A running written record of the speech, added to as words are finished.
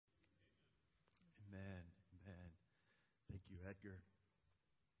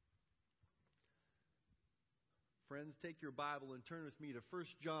Friends, take your Bible and turn with me to 1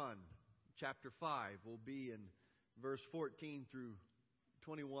 John chapter 5. We'll be in verse 14 through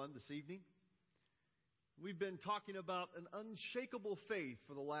 21 this evening. We've been talking about an unshakable faith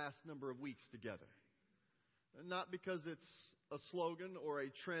for the last number of weeks together. Not because it's a slogan or a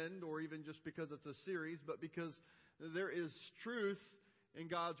trend or even just because it's a series, but because there is truth in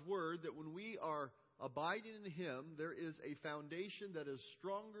God's Word that when we are abiding in Him, there is a foundation that is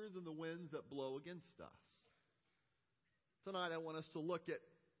stronger than the winds that blow against us. Tonight I want us to look at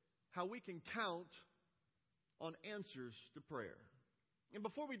how we can count on answers to prayer. And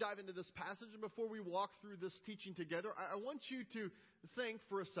before we dive into this passage and before we walk through this teaching together, I want you to think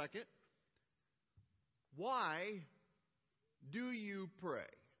for a second, why do you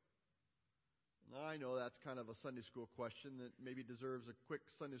pray? Now, I know that's kind of a Sunday school question that maybe deserves a quick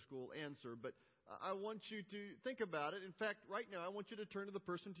Sunday school answer, but I want you to think about it. In fact, right now, I want you to turn to the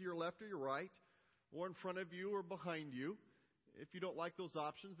person to your left or your right, or in front of you or behind you. If you don't like those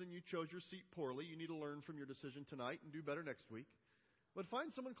options, then you chose your seat poorly. You need to learn from your decision tonight and do better next week. But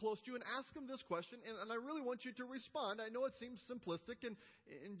find someone close to you and ask them this question, and I really want you to respond. I know it seems simplistic and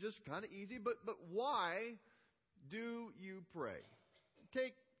just kind of easy, but why do you pray?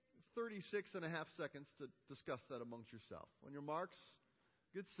 Take 36 and a half seconds to discuss that amongst yourself. On your marks,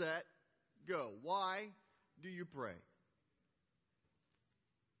 get set, go. Why do you pray?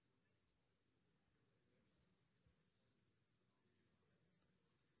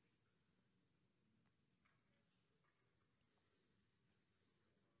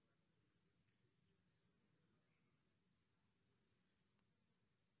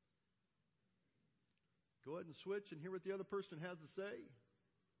 Go ahead and switch and hear what the other person has to say.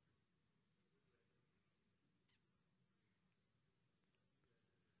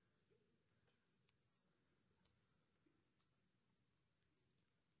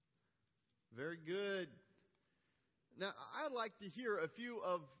 Very good. Now, I'd like to hear a few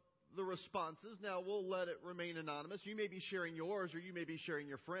of the responses. Now, we'll let it remain anonymous. You may be sharing yours or you may be sharing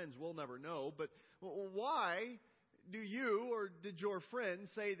your friends. We'll never know. But why do you or did your friend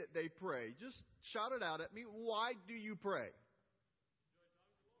say that they pray? Just shout it out at me. Why do you pray?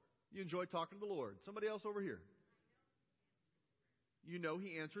 You enjoy talking to the Lord. Somebody else over here. You know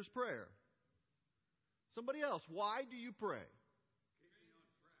He answers prayer. Somebody else. Why do you pray?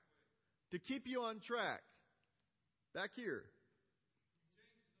 To keep you on track. Back here.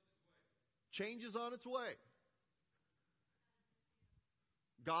 Change is on its way.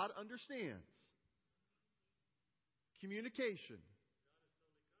 God understands. Communication.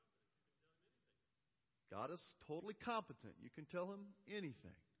 God is totally competent. You can tell Him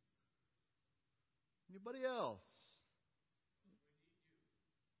anything. Anybody else?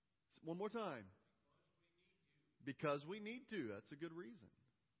 One more time. Because we need to. That's a good reason.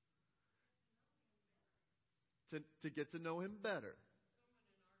 To get to know Him better.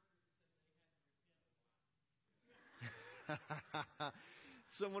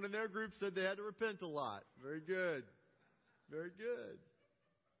 Someone in their group said they had to repent a lot. Very good. Very good.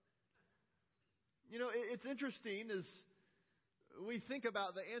 You know, it's interesting as we think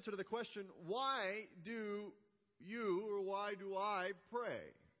about the answer to the question, why do you or why do I pray?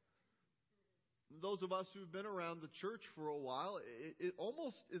 Those of us who've been around the church for a while, it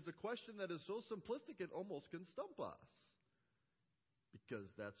almost is a question that is so simplistic it almost can stump us. Because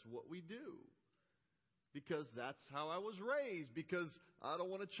that's what we do. Because that's how I was raised. Because I don't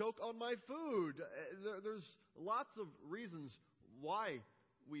want to choke on my food. There's lots of reasons why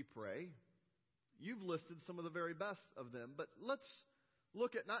we pray. You've listed some of the very best of them. But let's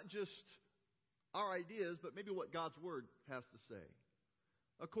look at not just our ideas, but maybe what God's Word has to say.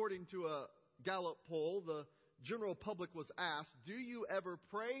 According to a Gallup poll, the general public was asked, do you ever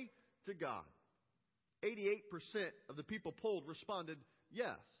pray to God? 88% of the people polled responded,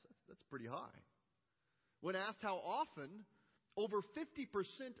 yes. That's pretty high. When asked how often, over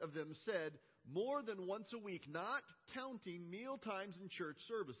 50% of them said more than once a week, not counting meal times and church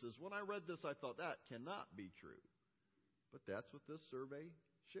services. When I read this, I thought that cannot be true. But that's what this survey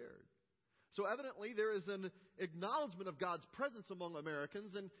shared. So evidently there is an acknowledgement of God's presence among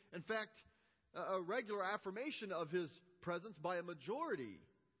Americans, and in fact, a regular affirmation of His presence by a majority.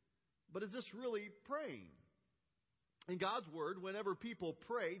 But is this really praying? In God's Word, whenever people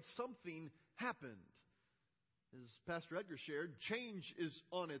prayed, something happened. As Pastor Edgar shared, change is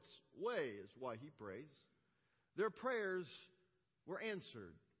on its way, is why he prays. Their prayers were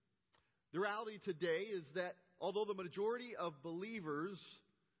answered. The reality today is that although the majority of believers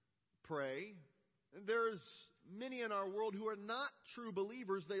pray, there's many in our world who are not true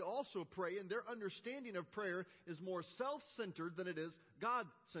believers. They also pray, and their understanding of prayer is more self-centered than it is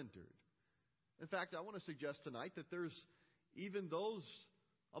God-centered. In fact, I want to suggest tonight that there's even those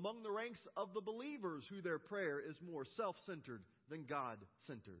among the ranks of the believers who their prayer is more self-centered than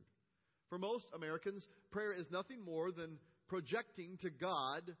God-centered. For most Americans, prayer is nothing more than projecting to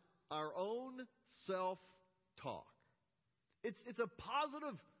God our own self-talk. It's a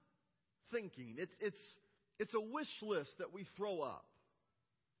positive thinking. It's a wish list that we throw up.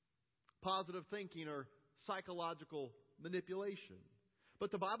 Positive thinking or psychological manipulation. But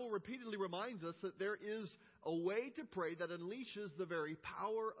the Bible repeatedly reminds us that there is a way to pray that unleashes the very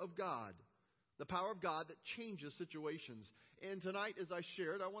power of God. The power of God that changes situations. And tonight, as I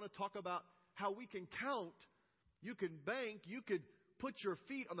shared, I want to talk about how we can count, you can bank, you could put your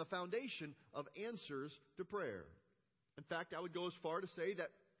feet on the foundation of answers to prayer. In fact, I would go as far to say that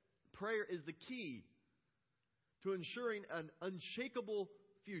prayer is the key to ensuring an unshakable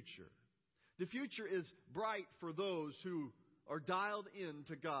future. The future is bright for those who are dialed in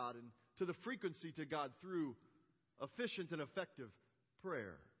to God and to the frequency to God through efficient and effective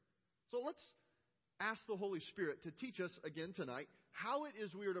prayer. So let's ask the Holy Spirit to teach us again tonight how it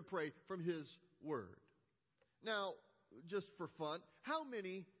is we are to pray from His Word. Now, just for fun, how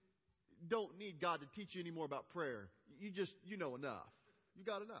many don't need God to teach you any more about prayer? You know enough. You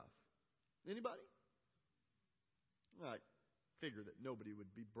got enough. Anybody? I figure that nobody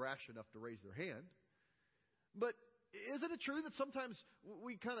would be brash enough to raise their hand. But isn't it true that sometimes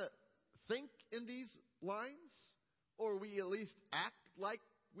we kind of think in these lines? Or we at least act like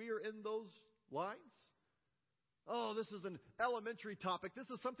we are in those lines? Oh, this is an elementary topic. This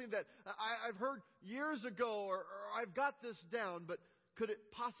is something that I've heard years ago, or I've got this down. But could it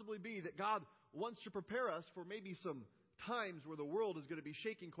possibly be that God wants to prepare us for maybe some times where the world is going to be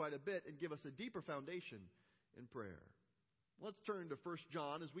shaking quite a bit and give us a deeper foundation in prayer? Let's turn to 1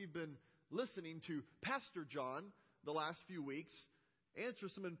 John as we've been listening to Pastor John the last few weeks answer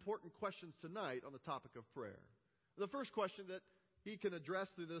some important questions tonight on the topic of prayer. The first question that he can address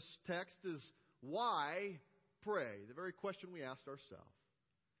through this text is, why pray? The very question we asked ourselves.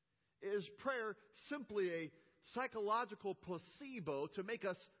 Is prayer simply a psychological placebo to make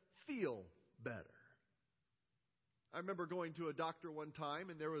us feel better? I remember going to a doctor one time,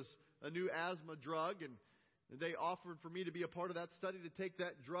 and there was a new asthma drug, and they offered for me to be a part of that study to take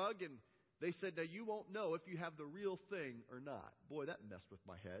that drug, and they said, now you won't know if you have the real thing or not. Boy, that messed with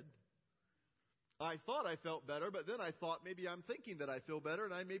my head. I thought I felt better, but then I thought maybe I'm thinking that I feel better,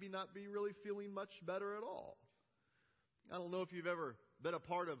 and I maybe not be really feeling much better at all. I don't know if you've ever been a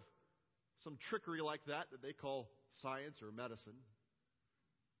part of some trickery like that they call science or medicine.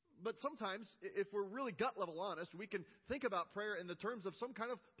 But sometimes, if we're really gut level honest, we can think about prayer in the terms of some kind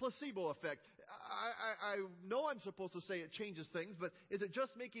of placebo effect. I know I'm supposed to say it changes things, but is it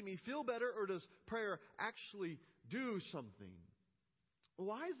just making me feel better, or does prayer actually do something?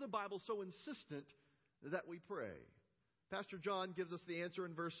 Why is the Bible so insistent that we pray? Pastor John gives us the answer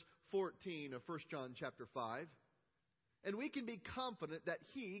in verse 14 of 1 John chapter 5. And we can be confident that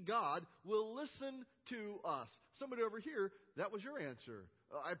He, God, will listen to us. Somebody over here, that was your answer.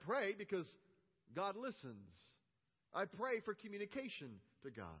 I pray because God listens. I pray for communication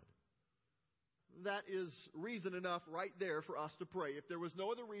to God. That is reason enough right there for us to pray. If there was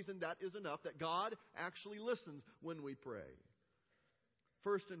no other reason, that is enough, that God actually listens when we pray.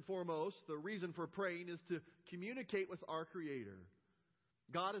 First and foremost, the reason for praying is to communicate with our Creator.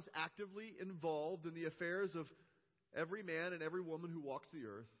 God is actively involved in the affairs of every man and every woman who walks the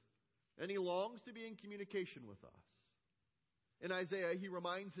earth, and He longs to be in communication with us. In Isaiah, He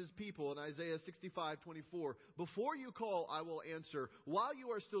reminds His people in Isaiah 65:24, before you call, I will answer. While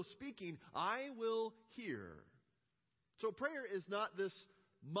you are still speaking, I will hear. So prayer is not this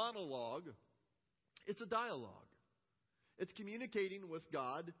monologue. It's a dialogue. It's communicating with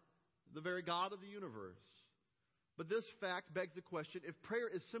God, the very God of the universe. But this fact begs the question, if prayer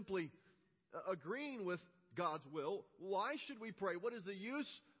is simply agreeing with God's will, why should we pray? What is the use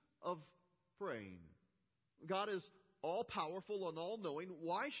of praying? God is all-powerful and all-knowing.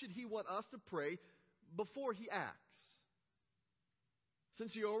 Why should He want us to pray before He acts?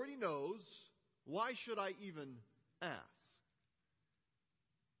 Since He already knows, why should I even ask?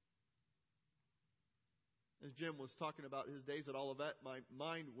 As Jim was talking about his days at Olivet, my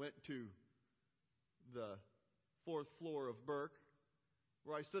mind went to the 4th floor of Burke,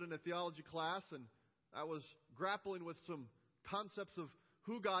 where I stood in a theology class, and I was grappling with some concepts of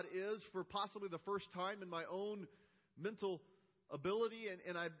who God is for possibly the first time in my own mental ability,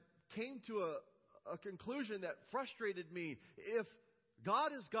 and I came to a conclusion that frustrated me. If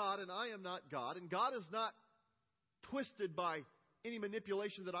God is God and I am not God, and God is not twisted by any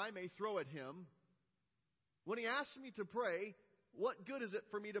manipulation that I may throw at Him, when He asks me to pray, what good is it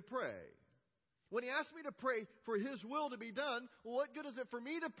for me to pray? When He asks me to pray for His will to be done, what good is it for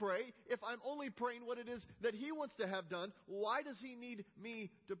me to pray if I'm only praying what it is that He wants to have done? Why does He need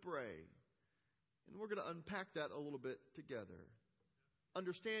me to pray? And we're going to unpack that a little bit together.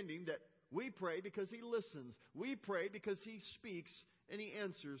 Understanding that we pray because He listens. We pray because He speaks and He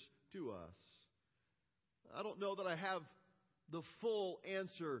answers to us. I don't know that I have the full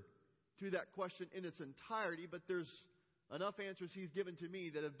answer to that question in its entirety, but there's enough answers He's given to me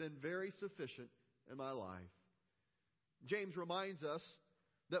that have been very sufficient in my life. James reminds us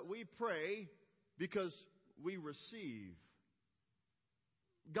that we pray because we receive.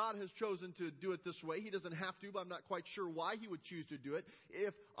 God has chosen to do it this way. He doesn't have to, but I'm not quite sure why He would choose to do it.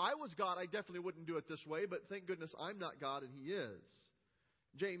 If I was God, I definitely wouldn't do it this way, but thank goodness I'm not God and He is.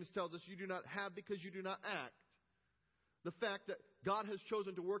 James tells us you do not have because you do not act. The fact that God has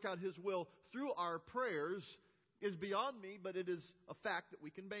chosen to work out His will through our prayers is beyond me, but it is a fact that we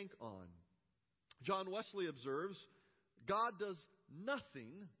can bank on. John Wesley observes, God does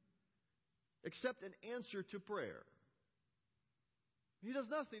nothing except an answer to prayer. He does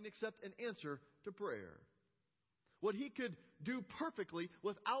nothing except an answer to prayer. What He could do perfectly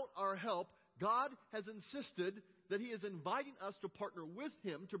without our help, God has insisted that He is inviting us to partner with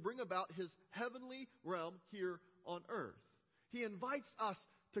Him to bring about His heavenly realm here on earth. He invites us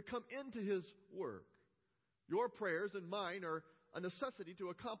to come into His work. Your prayers and mine are a necessity to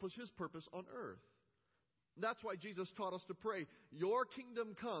accomplish His purpose on earth. That's why Jesus taught us to pray, Your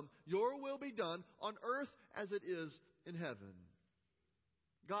kingdom come, Your will be done on earth as it is in heaven.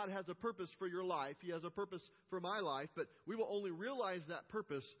 God has a purpose for your life. He has a purpose for my life, but we will only realize that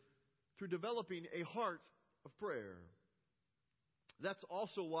purpose through developing a heart of prayer. That's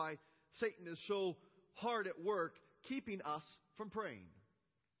also why Satan is so hard at work keeping us from praying.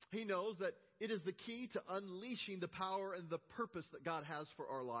 He knows that it is the key to unleashing the power and the purpose that God has for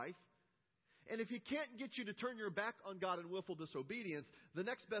our life. And if he can't get you to turn your back on God in willful disobedience, the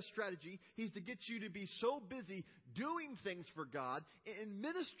next best strategy, he's to get you to be so busy doing things for God, in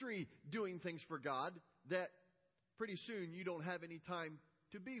ministry doing things for God, that pretty soon you don't have any time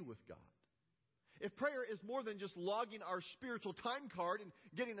to be with God. If prayer is more than just logging our spiritual time card and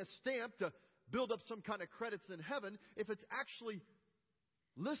getting a stamp to build up some kind of credits in heaven, if it's actually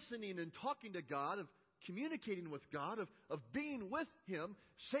listening and talking to God, of communicating with God, of being with Him,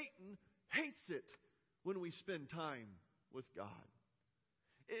 Satan hates it when we spend time with God.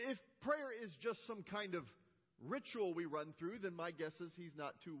 If prayer is just some kind of ritual we run through, then my guess is he's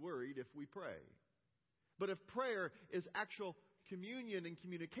not too worried if we pray. But if prayer is actual communion and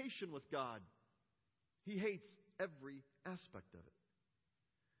communication with God, he hates every aspect of it.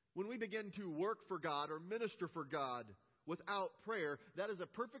 When we begin to work for God or minister for God without prayer, that is a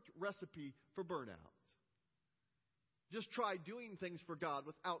perfect recipe for burnout. Just try doing things for God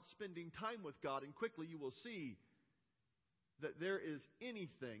without spending time with God, and quickly you will see that there is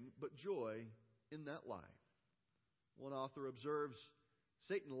anything but joy in that life. One author observes,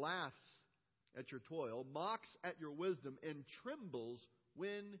 Satan laughs at your toil, mocks at your wisdom, and trembles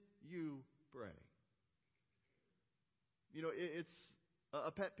when you pray. You know, it's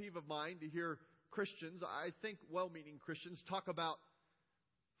a pet peeve of mine to hear Christians, I think well-meaning Christians, talk about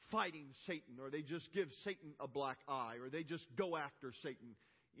fighting Satan, or they just give Satan a black eye, or they just go after Satan.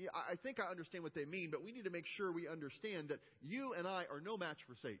 I think I understand what they mean, but we need to make sure we understand that you and I are no match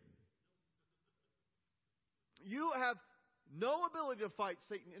for Satan. You have no ability to fight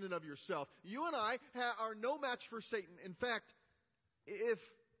Satan in and of yourself. You and I are no match for Satan. In fact,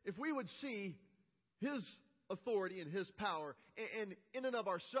 if we would see his authority and his power, and in and of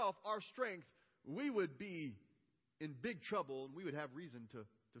ourselves, our strength, we would be in big trouble, and we would have reason to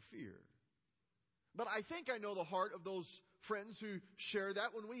fear. But I think I know the heart of those friends who share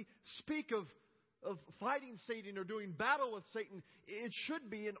that. When we speak of fighting Satan or doing battle with Satan, it should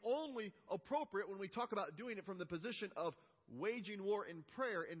be and only appropriate when we talk about doing it from the position of waging war in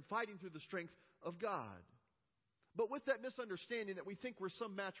prayer and fighting through the strength of God. But with that misunderstanding that we think we're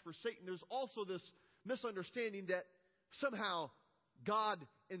some match for Satan, there's also this misunderstanding that somehow God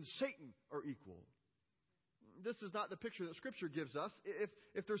and Satan are equal. This is not the picture that Scripture gives us.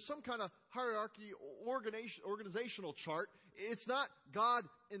 If there's some kind of hierarchy, organizational chart, it's not God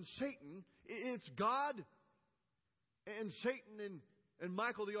and Satan. It's God and Satan and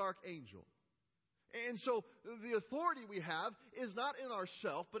Michael the archangel. And so the authority we have is not in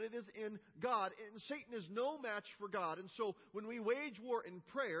ourselves, but it is in God. And Satan is no match for God. And so when we wage war in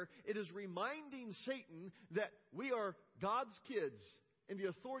prayer, it is reminding Satan that we are God's kids. And the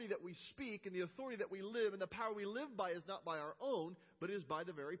authority that we speak and the authority that we live and the power we live by is not by our own, but is by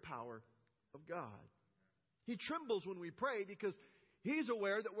the very power of God. He trembles when we pray because He's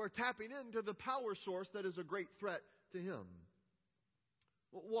aware that we're tapping into the power source that is a great threat to him.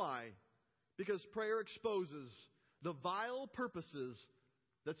 Why? Because prayer exposes the vile purposes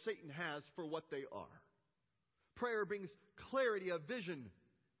that Satan has for what they are. Prayer brings clarity of vision,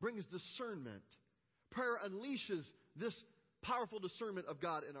 brings discernment. Prayer unleashes this powerful discernment of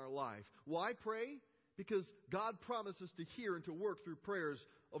God in our life. Why pray? Because God promises to hear and to work through prayers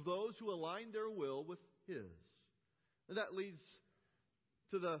of those who align their will with His. And that leads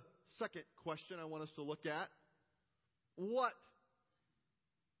to the second question I want us to look at. What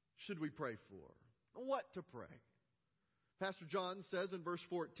should we pray for? What to pray? Pastor John says in verse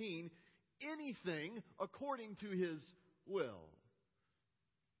 14, anything according to His will.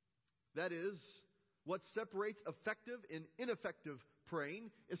 That is, what separates effective and ineffective praying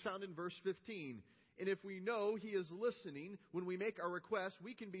is found in verse 15. And if we know He is listening when we make our request,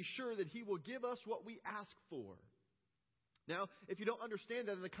 we can be sure that He will give us what we ask for. Now, if you don't understand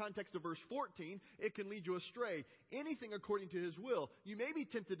that in the context of verse 14, it can lead you astray. Anything according to His will. You may be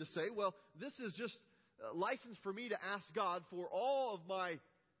tempted to say, well, this is just a license for me to ask God for all of my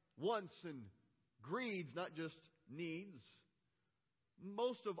wants and greeds, not just needs.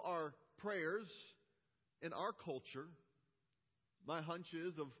 Most of our prayers in our culture, my hunch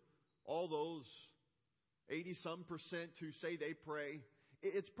is of all those 80-some% who say they pray,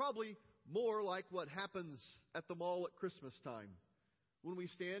 it's probably more like what happens at the mall at Christmas time. When we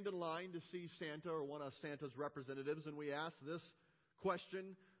stand in line to see Santa or one of Santa's representatives and we ask this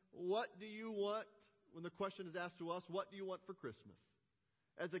question, what do you want? When the question is asked to us, what do you want for Christmas?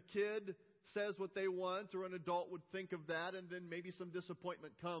 As a kid says what they want, or an adult would think of that, and then maybe some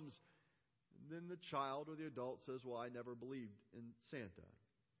disappointment comes. And then the child or the adult says, well, I never believed in Santa.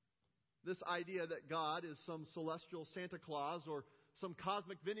 This idea that God is some celestial Santa Claus or some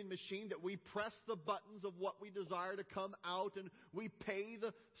cosmic vending machine that we press the buttons of what we desire to come out and we pay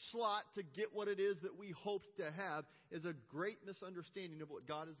the slot to get what it is that we hoped to have is a great misunderstanding of what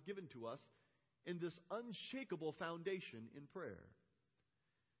God has given to us in this unshakable foundation in prayer.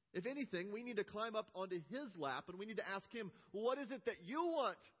 If anything, we need to climb up onto His lap and we need to ask Him, what is it that you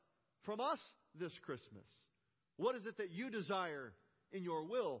want from us this Christmas? What is it that you desire in your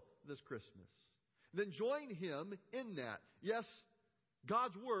will this Christmas? Then join Him in that. Yes,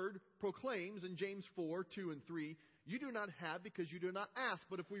 God's Word proclaims in James 4, 2 and 3, you do not have because you do not ask.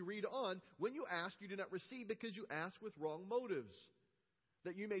 But if we read on, when you ask, you do not receive because you ask with wrong motives,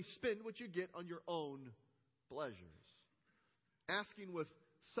 that you may spend what you get on your own pleasures. Asking with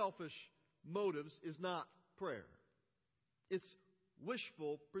selfish motives is not prayer. It's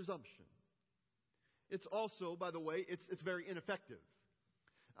wishful presumption. It's also, by the way, it's very ineffective.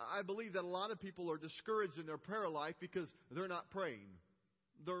 I believe that a lot of people are discouraged in their prayer life because they're not praying.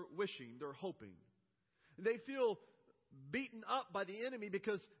 They're wishing, they're hoping. They feel beaten up by the enemy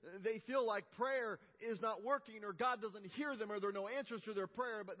because they feel like prayer is not working or God doesn't hear them or there are no answers to their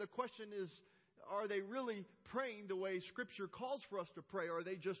prayer. But the question is, are they really praying the way Scripture calls for us to pray? Or are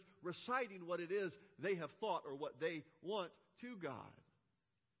they just reciting what it is they have thought or what they want to God?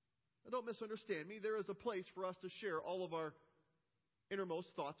 Now, don't misunderstand me. There is a place for us to share all of our innermost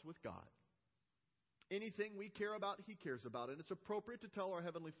thoughts with God. Anything we care about, He cares about. And it's appropriate to tell our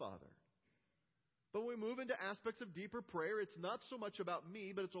Heavenly Father. But when we move into aspects of deeper prayer, it's not so much about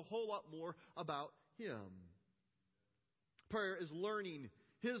me, but it's a whole lot more about Him. Prayer is learning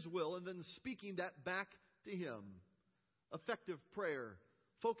His will and then speaking that back to Him. Effective prayer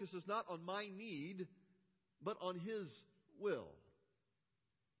focuses not on my need, but on His will.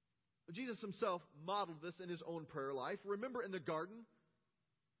 Jesus Himself modeled this in His own prayer life. Remember in the garden,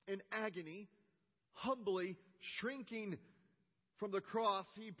 in agony, humbly shrinking from the cross,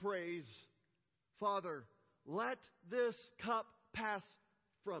 He prays, Father, let this cup pass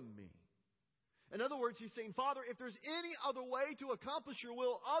from me. In other words, He's saying, Father, if there's any other way to accomplish your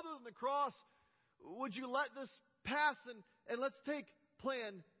will other than the cross, would you let this pass and let's take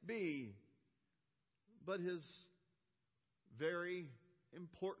plan B. But His very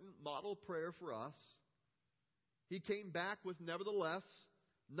important model prayer for us, He came back with, nevertheless,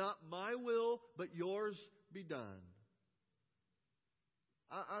 not my will, but yours be done.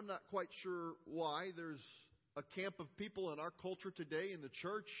 I'm not quite sure why there's a camp of people in our culture today in the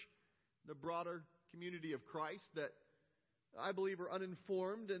church, the broader community of Christ, that I believe are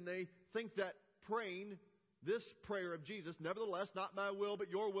uninformed, and they think that praying this prayer of Jesus, nevertheless, not my will, but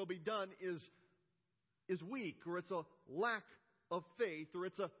your will be done, is weak, or it's a lack of faith, or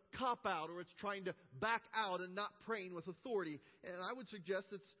it's a cop-out, or it's trying to back out and not praying with authority. And I would suggest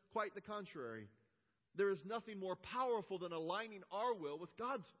it's quite the contrary. There is nothing more powerful than aligning our will with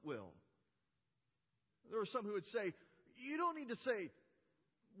God's will. There are some who would say, You don't need to say,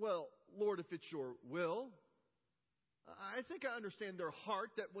 well, Lord, if it's your will. I think I understand their heart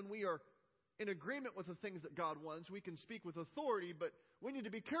that when we are in agreement with the things that God wants, we can speak with authority, but we need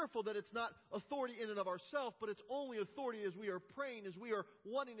to be careful that it's not authority in and of ourselves, but it's only authority as we are praying, as we are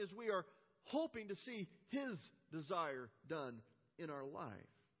wanting, as we are hoping to see His desire done in our life.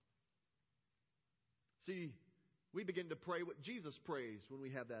 See, we begin to pray what Jesus prays when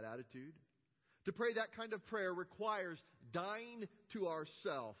we have that attitude. To pray that kind of prayer requires dying to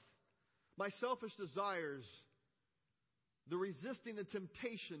ourself. My selfish desires, the resisting the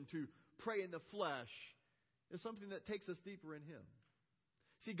temptation to pray in the flesh, is something that takes us deeper in Him.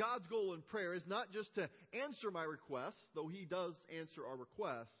 See, God's goal in prayer is not just to answer my requests, though He does answer our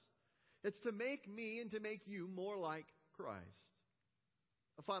requests. It's to make me and to make you more like Christ.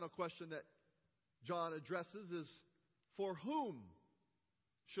 A final question that John addresses is, for whom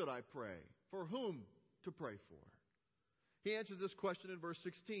should I pray? For whom to pray for? He answers this question in verse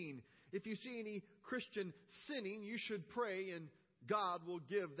 16. If you see any Christian sinning, you should pray and God will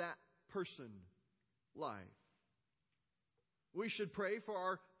give that person life. We should pray for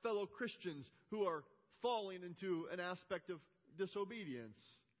our fellow Christians who are falling into an aspect of disobedience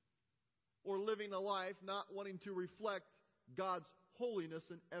or living a life not wanting to reflect God's holiness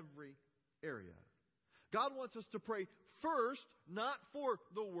in every area. God wants us to pray first, not for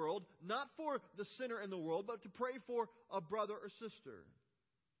the world, not for the sinner in the world, but to pray for a brother or sister.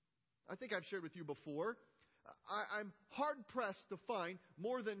 I think I've shared with you before, I'm hard-pressed to find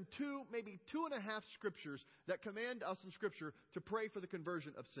more than 2, maybe 2.5 scriptures that command us in Scripture to pray for the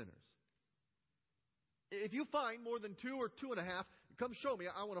conversion of sinners. If you find more than 2 or 2.5, come show me.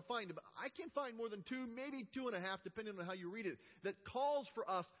 I want to find it. But I can find more than 2, maybe 2.5, depending on how you read it, that calls for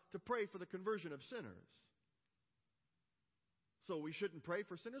us to pray for the conversion of sinners. So we shouldn't pray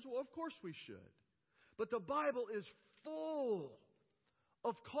for sinners? Well, of course we should. But the Bible is full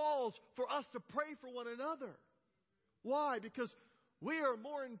of calls for us to pray for one another. Why? Because we are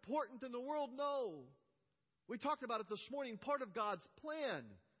more important than the world knows. We talked about it this morning. Part of God's plan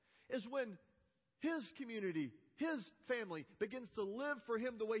is when His community, His family begins to live for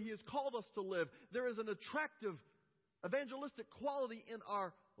Him the way He has called us to live. There is an attractive evangelistic quality in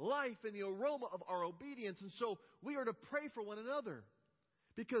our life and the aroma of our obedience. And so we are to pray for one another.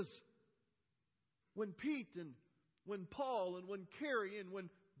 Because when Pete and when Paul and when Carrie and when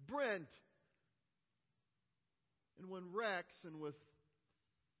Brent and when Rex and with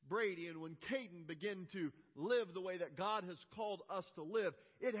Brady and when Caden begin to live the way that God has called us to live,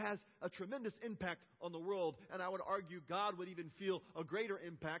 it has a tremendous impact on the world. And I would argue God would even feel a greater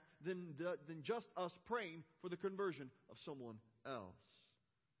impact than just us praying for the conversion of someone else.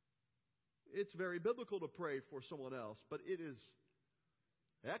 It's very biblical to pray for someone else, but it is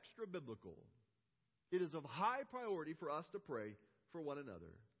extra biblical. It is of high priority for us to pray for one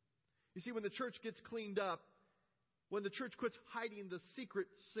another. You see, when the church gets cleaned up, when the church quits hiding the secret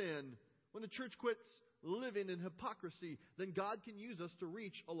sin, when the church quits living in hypocrisy, then God can use us to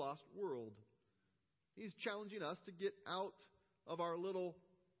reach a lost world. He's challenging us to get out of our little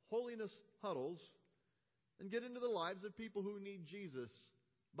holiness huddles and get into the lives of people who need Jesus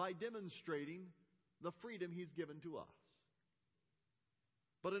by demonstrating the freedom He's given to us.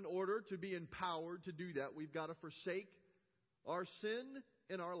 But in order to be empowered to do that, we've got to forsake our sin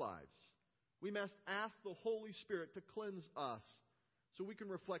in our lives. We must ask the Holy Spirit to cleanse us so we can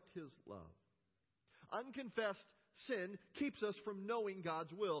reflect His love. Unconfessed sin keeps us from knowing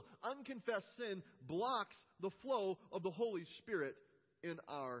God's will. Unconfessed sin blocks the flow of the Holy Spirit in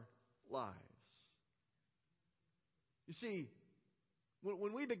our lives. You see,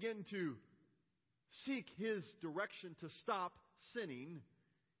 when we begin to seek His direction to stop sinning,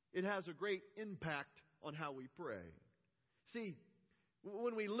 it has a great impact on how we pray. See,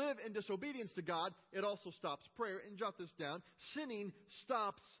 when we live in disobedience to God, it also stops prayer. And jot this down. Sinning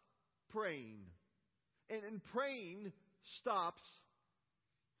stops praying. And praying stops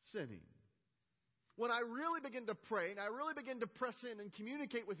sinning. When I really begin to pray and I really begin to press in and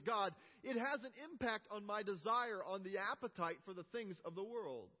communicate with God, it has an impact on my desire, on the appetite for the things of the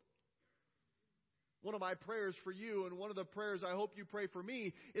world. One of my prayers for you, and one of the prayers I hope you pray for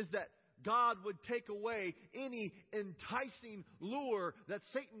me, is that God would take away any enticing lure that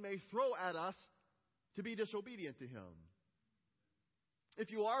Satan may throw at us to be disobedient to Him.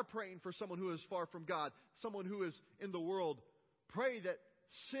 If you are praying for someone who is far from God, someone who is in the world, pray that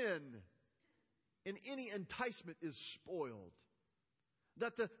sin and any enticement is spoiled.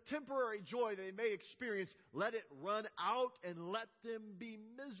 That the temporary joy they may experience, let it run out and let them be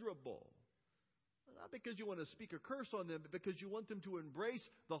miserable. Not because you want to speak a curse on them, but because you want them to embrace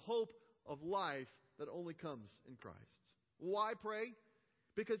the hope of life that only comes in Christ. Why pray?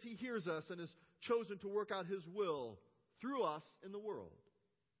 Because He hears us and has chosen to work out His will through us in the world.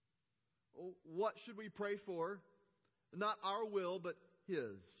 What should we pray for? Not our will, but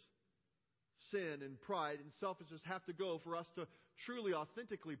His. Sin and pride and selfishness have to go for us to truly,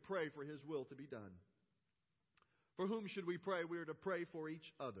 authentically pray for His will to be done. For whom should we pray? We are to pray for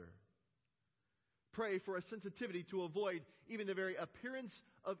each other. Pray for a sensitivity to avoid even the very appearance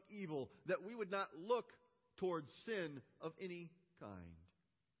of evil, that we would not look towards sin of any kind.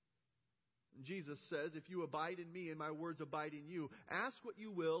 And Jesus says, if you abide in me and my words abide in you, ask what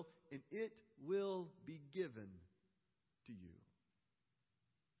you will and it will be given to you.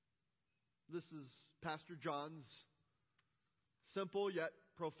 This is Pastor John's simple yet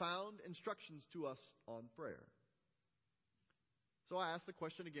profound instructions to us on prayer. So I ask the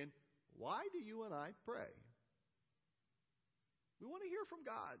question again, why do you and I pray? We want to hear from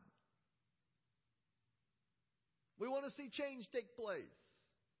God. We want to see change take place.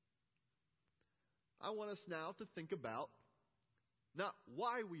 I want us now to think about not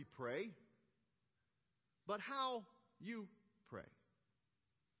why we pray, but how you pray.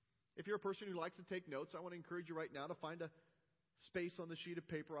 If you're a person who likes to take notes, I want to encourage you right now to find a space on the sheet of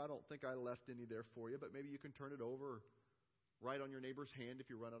paper. I don't think I left any there for you, but maybe you can turn it over or write on your neighbor's hand if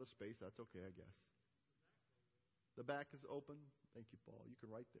you run out of space. That's okay, I guess. The back is open. Thank you, Paul. You can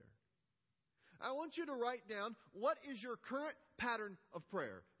write there. I want you to write down, what is your current pattern of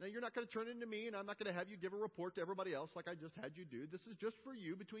prayer? Now, you're not going to turn it into me, and I'm not going to have you give a report to everybody else like I just had you do. This is just for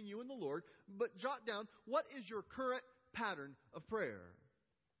you, between you and the Lord. But jot down, what is your current pattern of prayer?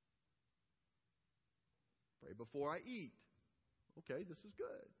 Pray before I eat. Okay, this is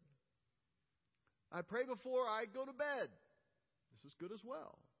good. I pray before I go to bed. This is good as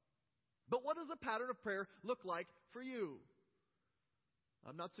well. But what does a pattern of prayer look like for you?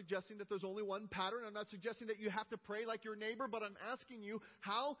 I'm not suggesting that there's only one pattern. I'm not suggesting that you have to pray like your neighbor, but I'm asking you,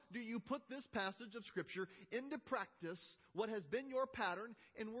 how do you put this passage of Scripture into practice, what has been your pattern?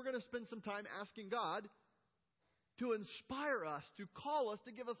 And we're going to spend some time asking God to inspire us, to call us,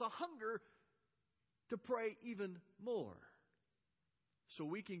 to give us a hunger to pray even more, so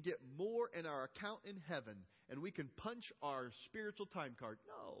we can get more in our account in heaven and we can punch our spiritual time card.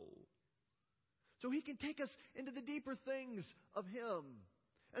 No. So He can take us into the deeper things of Him.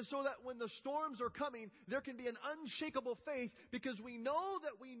 And so that when the storms are coming, there can be an unshakable faith, because we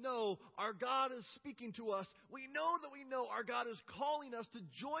know our God is speaking to us. We know our God is calling us to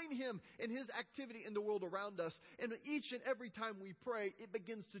join Him in His activity in the world around us. And each and every time we pray, it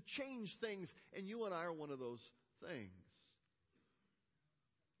begins to change things. And you and I are one of those things.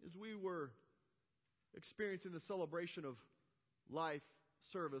 As we were experiencing the celebration of life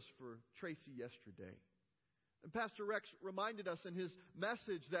service for Tracy yesterday, and Pastor Rex reminded us in his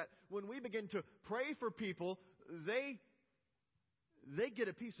message that when we begin to pray for people, they get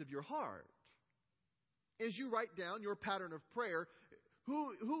a piece of your heart. As you write down your pattern of prayer,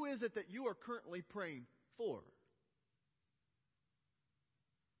 who is it that you are currently praying for?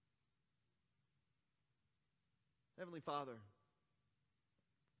 Heavenly Father,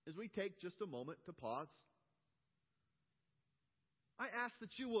 as we take just a moment to pause, I ask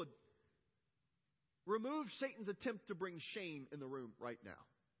that you would remove Satan's attempt to bring shame in the room right now.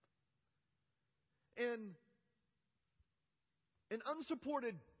 And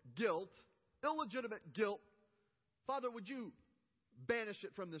unsupported guilt, illegitimate guilt, Father, would you banish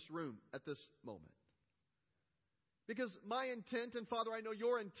it from this room at this moment? Because my intent, and Father, I know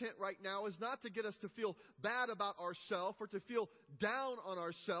your intent right now, is not to get us to feel bad about ourselves or to feel down on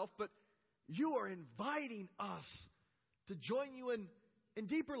ourselves, but you are inviting us to join you in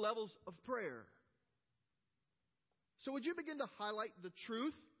deeper levels of prayer. So would you begin to highlight the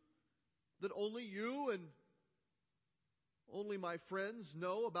truth that only you and only my friends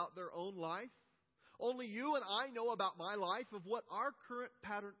know about their own life? Only you and I know about my life, of what our current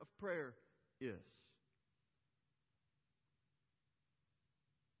pattern of prayer is.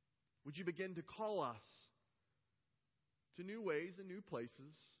 Would you begin to call us to new ways and new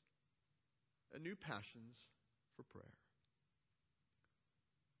places and new passions for prayer?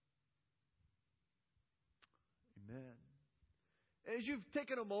 Amen. As you've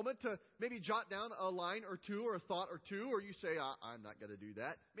taken a moment to maybe jot down a line or two or a thought or two, or you say, I'm not going to do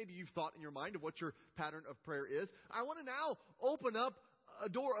that. Maybe you've thought in your mind of what your pattern of prayer is. I want to now open up a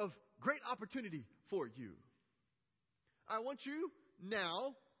door of great opportunity for you. I want you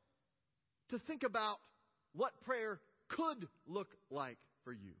now to think about what prayer could look like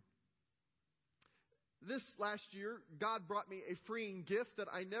for you. This last year, God brought me a freeing gift that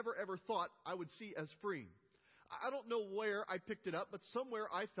I never ever thought I would see as freeing. I don't know where I picked it up, but somewhere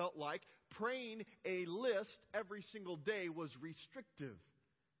I felt like praying a list every single day was restrictive.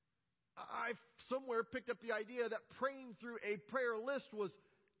 I somewhere picked up the idea that praying through a prayer list was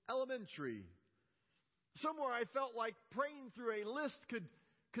elementary. Somewhere I felt like praying through a list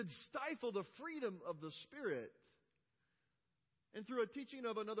could stifle the freedom of the Spirit. And through a teaching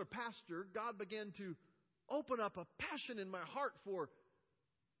of another pastor, God began to open up a passion in my heart for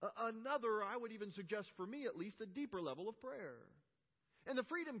another, I would even suggest for me at least, a deeper level of prayer. And the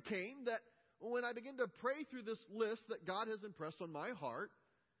freedom came that when I began to pray through this list that God has impressed on my heart,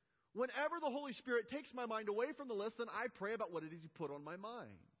 whenever the Holy Spirit takes my mind away from the list, then I pray about what it is He put on my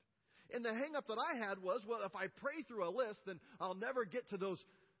mind. And the hang-up that I had was, well, if I pray through a list, then I'll never get to those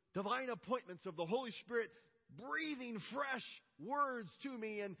divine appointments of the Holy Spirit breathing fresh words to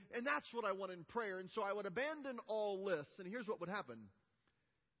me, and that's what I want in prayer. And so I would abandon all lists, and here's what would happen.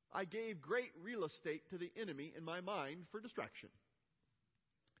 I gave great real estate to the enemy in my mind for distraction.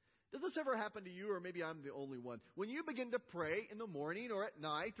 Does this ever happen to you, or maybe I'm the only one? When you begin to pray in the morning or at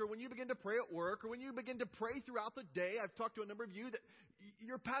night, or when you begin to pray at work, or when you begin to pray throughout the day, I've talked to a number of you that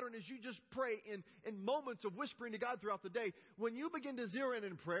your pattern is you just pray in moments of whispering to God throughout the day. When you begin to zero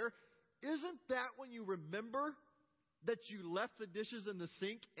in prayer, isn't that when you remember that you left the dishes in the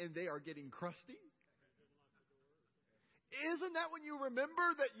sink and they are getting crusty? Isn't that when you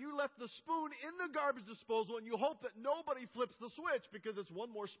remember that you left the spoon in the garbage disposal and you hope that nobody flips the switch because it's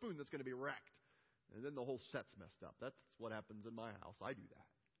one more spoon that's going to be wrecked? And then the whole set's messed up. That's what happens in my house. I do that.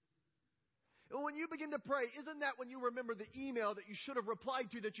 And when you begin to pray, isn't that when you remember the email that you should have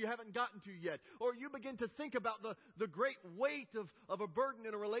replied to that you haven't gotten to yet? Or you begin to think about the great weight of a burden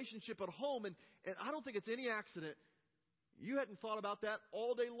in a relationship at home. And I don't think it's any accident. You hadn't thought about that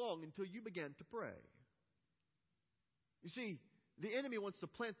all day long until you began to pray. You see, the enemy wants to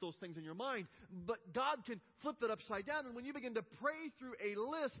plant those things in your mind, but God can flip that upside down. And when you begin to pray through a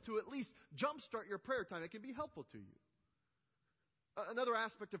list to at least jumpstart your prayer time, it can be helpful to you. Another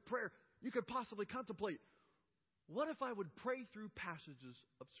aspect of prayer, you could possibly contemplate, what if I would pray through passages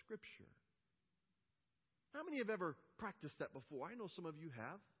of Scripture? How many have ever practiced that before? I know some of you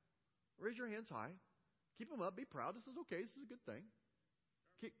have. Raise your hands high. Keep them up. Be proud. This is okay. This is a good thing.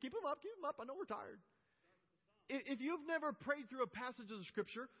 Keep them up. Keep them up. I know we're tired. If you've never prayed through a passage of the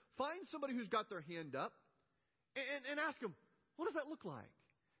Scripture, find somebody who's got their hand up and ask them, what does that look like?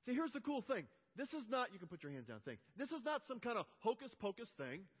 See, here's the cool thing. This is not, you can put your hands down, thanks. This is not some kind of hocus pocus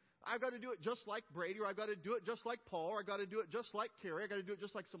thing. I've got to do it just like Brady, or I've got to do it just like Paul, or I've got to do it just like Terry, I've got to do it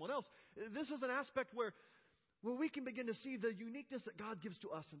just like someone else. This is an aspect where we can begin to see the uniqueness that God gives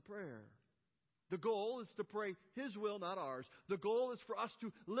to us in prayer. The goal is to pray His will, not ours. The goal is for us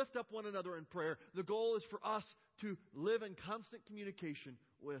to lift up one another in prayer. The goal is for us to live in constant communication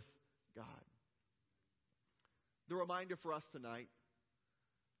with God. The reminder for us tonight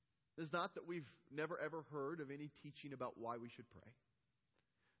is not that we've never ever heard of any teaching about why we should pray.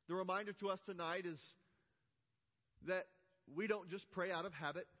 The reminder to us tonight is that we don't just pray out of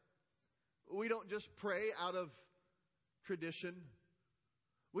habit. We don't just pray out of tradition.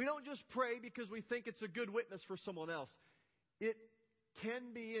 We don't just pray because we think it's a good witness for someone else. It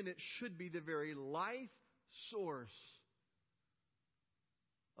can be and it should be the very life source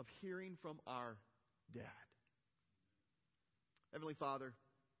of hearing from our Dad. Heavenly Father,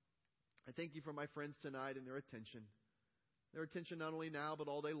 I thank You for my friends tonight and their attention. Their attention not only now but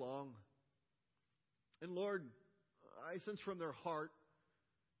all day long. And Lord, I sense from their heart,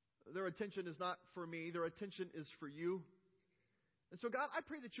 their attention is not for me. Their attention is for You. And so, God, I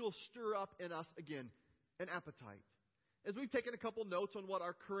pray that You'll stir up in us again an appetite. As we've taken a couple notes on what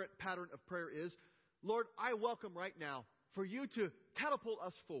our current pattern of prayer is, Lord, I welcome right now for You to catapult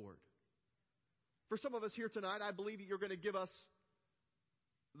us forward. For some of us here tonight, I believe that You're going to give us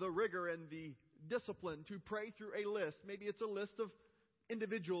the rigor and the discipline to pray through a list. Maybe it's a list of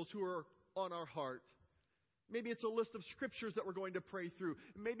individuals who are on our heart. Maybe it's a list of scriptures that we're going to pray through.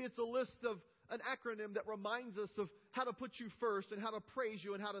 Maybe it's a list of an acronym that reminds us of how to put You first and how to praise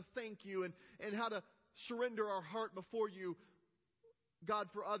You and how to thank You and how to surrender our heart before You. God,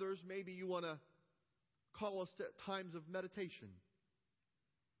 for others, maybe You want to call us to times of meditation.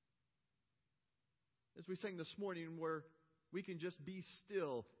 As we sang this morning, where we can just be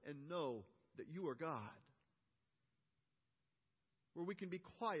still and know that You are God. Where we can be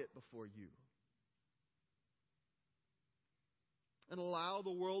quiet before You. And allow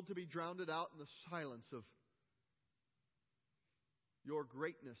the world to be drowned out in the silence of Your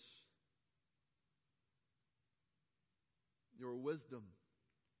greatness, Your wisdom,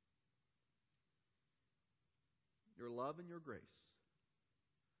 Your love and Your grace.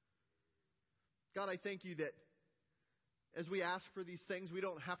 God, I thank You that as we ask for these things, we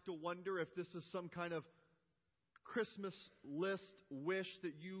don't have to wonder if this is some kind of Christmas list wish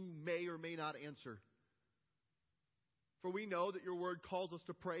that you may or may not answer. For we know that your word calls us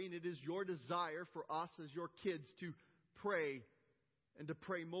to pray, and it is your desire for us as your kids to pray and to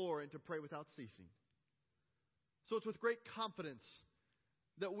pray more and to pray without ceasing. So it's with great confidence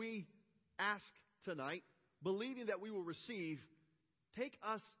that we ask tonight, believing that we will receive, take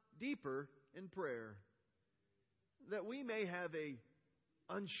us deeper in prayer, that we may have a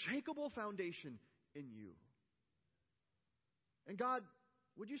unshakable foundation in you. And God,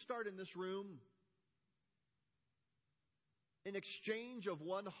 would you start in this room in exchange of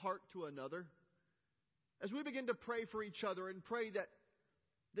one heart to another? As we begin to pray for each other and pray that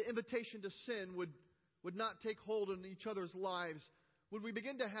the invitation to sin would not take hold in each other's lives, would we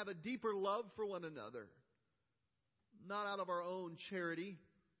begin to have a deeper love for one another? Not out of our own charity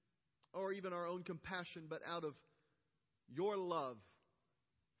or even our own compassion, but out of your love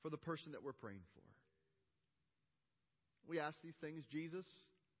for the person that we're praying for. We ask these things, Jesus,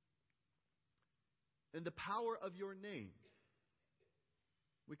 in the power of your name.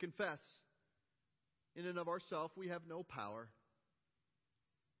 We confess, in and of ourselves, we have no power.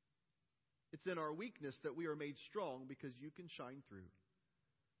 It's in our weakness that we are made strong because you can shine through.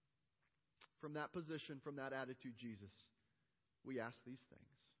 From that position, from that attitude, Jesus, we ask these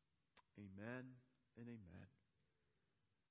things. Amen and amen.